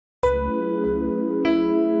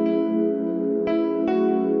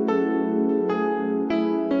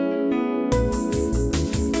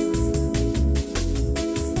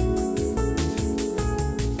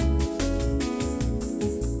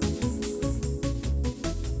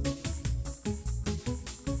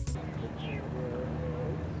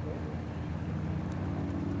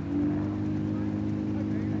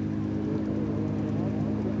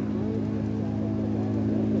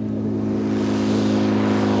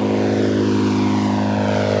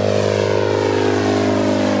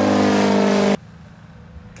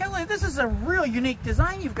real unique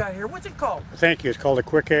design you've got here. What's it called? Thank you. It's called a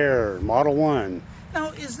Quick Air Model 1.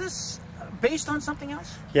 Now, is this based on something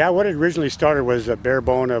else? Yeah, what it originally started was a bare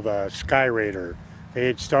bone of a SkyRaider. They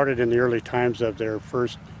had started in the early times of their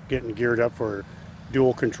first getting geared up for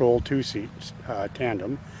dual control two-seat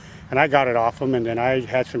tandem. And I got it off them, and then I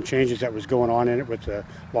had some changes that was going on in it with the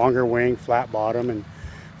longer wing, flat bottom, and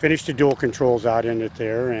finished the dual controls out in it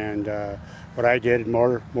there. And what I did,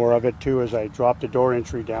 more of it too, is I dropped the door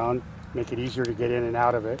entry down, make it easier to get in and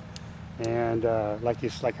out of it. And like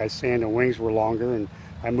I was saying, the wings were longer, and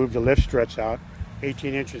I moved the lift struts out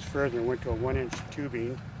 18 inches further and went to a 1-inch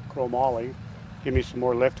tubing chromoly, give me some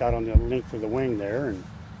more lift out on the length of the wing there. And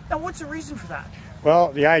now, what's the reason for that?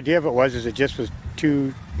 well, the idea of it was it just was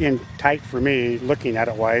too in tight for me looking at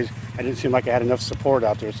it wise. I didn't seem like I had enough support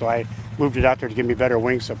out there, so I moved it out there to give me better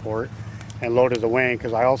wing support and loaded the wing,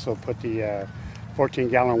 because I also put the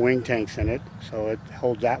 14-gallon wing tanks in it, so it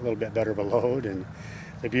holds that little bit better of a load. And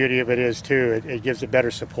the beauty of it is too, it gives it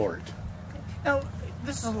better support. Now,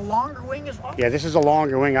 this is a longer wing as well? Yeah, this is a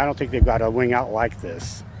longer wing. I don't think they've got a wing out like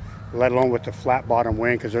this, let alone with the flat bottom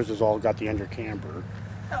wing, because theirs has all got the under camber.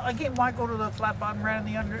 Now, again, why go to the flat bottom rather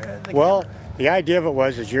than the under? Well, the idea of it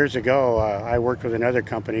was years ago, I worked with another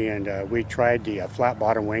company, and we tried the flat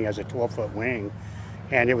bottom wing as a 12-foot wing,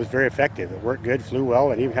 and it was very effective. It worked good, flew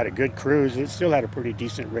well, and even had a good cruise. It still had a pretty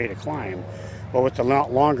decent rate of climb. But with the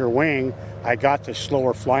longer wing, I got the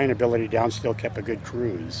slower flying ability down, still kept a good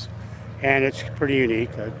cruise. And it's pretty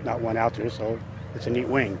unique, not one out there, so it's a neat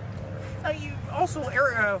wing. Now, you also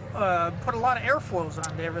put a lot of airfoils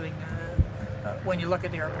onto everything when you look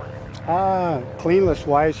at the airplane. Cleanless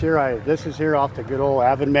wise here, this is here off the good old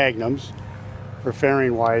Avid Magnums for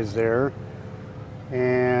fairing wise there.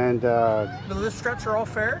 And the lift struts are all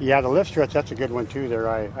fair? Yeah, the lift struts, that's a good one too there.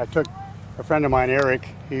 I took a friend of mine, Eric,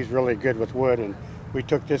 he's really good with wood, and we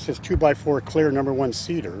took this 2x4 clear #1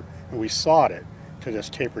 cedar, and we sawed it to this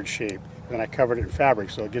tapered shape. And then I covered it in fabric,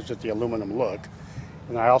 so it gives it the aluminum look.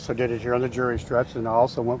 And I also did it here on the jury struts, and I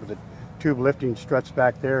also went with the tube lifting struts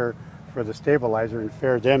back there for the stabilizer and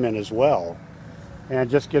faired them in as well. And it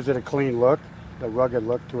just gives it a clean look, the rugged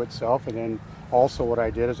look to itself. And then also what I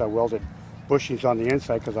did is I welded bushings on the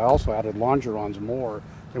inside, because I also added longerons more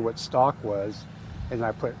than what stock was. And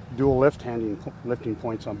I put dual lifting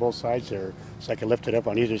points on both sides there, so I can lift it up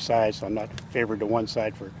on either side, so I'm not favored to one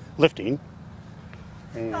side for lifting.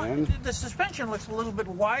 And the suspension looks a little bit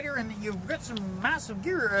wider, and you've got some massive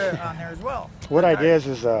gear on there as well. What I did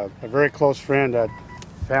is a very close friend, a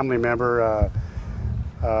family member,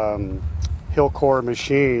 Hillcore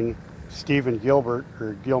Machine, Stephen Gilbert,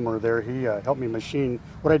 or Gilmer there, he helped me machine.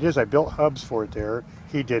 What I did is I built hubs for it there,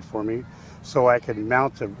 he did for me, so I could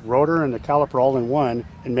mount the rotor and the caliper all in one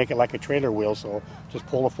and make it like a trailer wheel. So just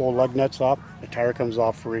pull the full lug nuts off, the tire comes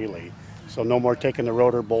off freely. So no more taking the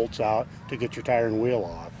rotor bolts out to get your tire and wheel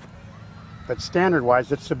off. But standard wise,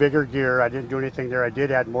 it's the bigger gear. I didn't do anything there. I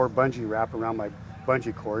did add more bungee wrap around my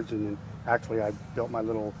bungee cords, and then actually I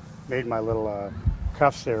made my little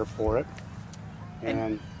cuffs there for it.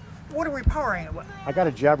 And what are we powering it with? I got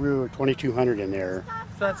a Jabru 2200 in there.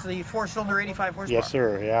 So that's the 4-cylinder 85 horsepower? Yes,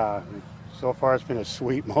 sir, yeah. So far it's been a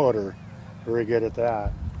sweet motor. Very good at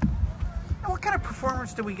that. Now, what kind of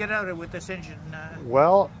performance do we get out of it with this engine?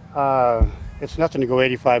 Well, it's nothing to go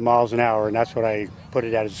 85 miles an hour, and that's what I put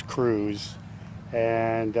it at as cruise.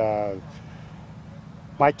 And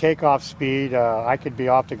my takeoff speed, I could be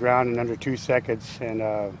off the ground in under 2 seconds,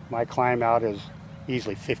 and my climb out is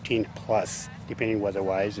easily 15 plus, depending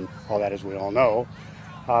weather-wise and all that, as we all know.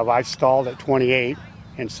 I've stalled at 28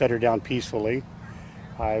 and set her down peacefully.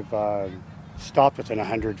 I've stopped within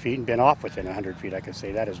 100 feet and been off within 100 feet. I could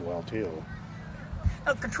say that as well too.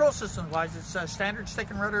 Now, control system-wise, it's a standard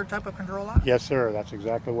stick and rudder type of control on it? Yes, sir. That's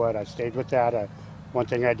exactly what I stayed with that. One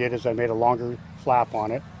thing I did is I made a longer flap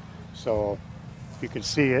on it, so you could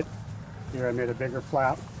see it. Here I made a bigger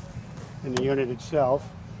flap in the unit itself,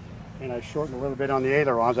 and I shortened a little bit on the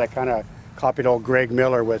ailerons. I kind of copied old Greg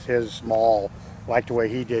Miller with his small, liked the way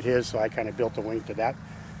he did his, so I kind of built the wing to that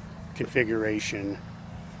configuration.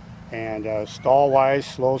 And stall-wise,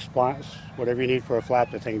 slow splats, whatever you need for a flap,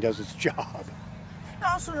 the thing does its job.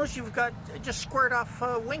 I also notice you've got just squared off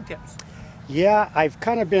wingtips. Yeah, I've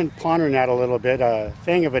kind of been pondering that a little bit.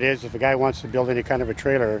 Thing of it is, if a guy wants to build any kind of a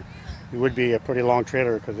trailer, it would be a pretty long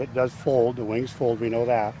trailer, because it does fold, the wings fold, we know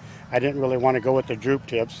that. I didn't really want to go with the droop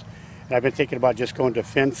tips, and I've been thinking about just going to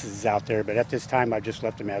fences out there, but at this time I've just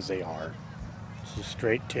left them as they are. It's a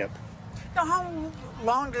straight tip. Now, how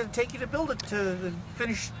long did it take you to build it to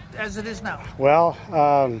finish as it is now? Well,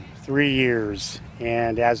 3 years,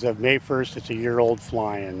 and as of May 1st, it's a year old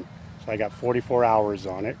flying. So I got 44 hours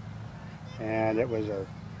on it, and it was a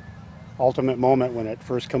ultimate moment when it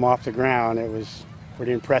first come off the ground. It was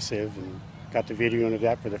pretty impressive, and got the video of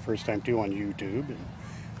that for the first time too on YouTube, and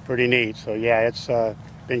pretty neat. So yeah, it's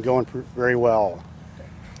been going very well.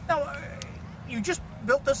 Now, you just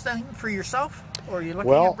built this thing for yourself, or are you looking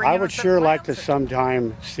Well, at bringing I it would to sure like to plants, or-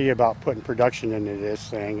 sometime see about putting production into this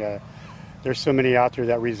thing. There's so many out there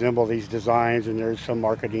that resemble these designs, and there's some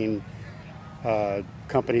marketing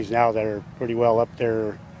companies now that are pretty well up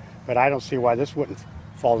there, but I don't see why this wouldn't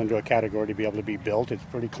fall into a category to be able to be built. It's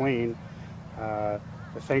pretty clean. The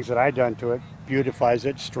things that I've done to it beautifies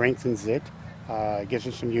it, strengthens it, gives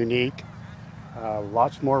it some unique.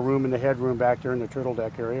 Lots more room in the headroom back there in the turtle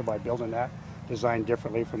deck area by building that design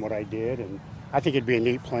differently from what I did, and I think it'd be a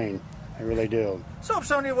neat plane. I really do. So if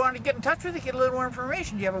somebody wanted to get in touch with you, get a little more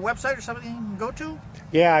information, do you have a website or something you can go to?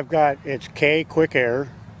 Yeah, it's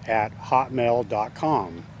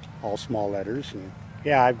kquickair@hotmail.com, all small letters. And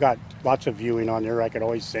yeah, I've got lots of viewing on there. I could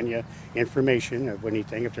always send you information of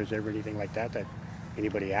anything, if there's ever anything like that that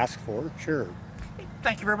anybody asks for. Sure.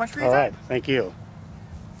 Thank you very much for your All time. right, thank you.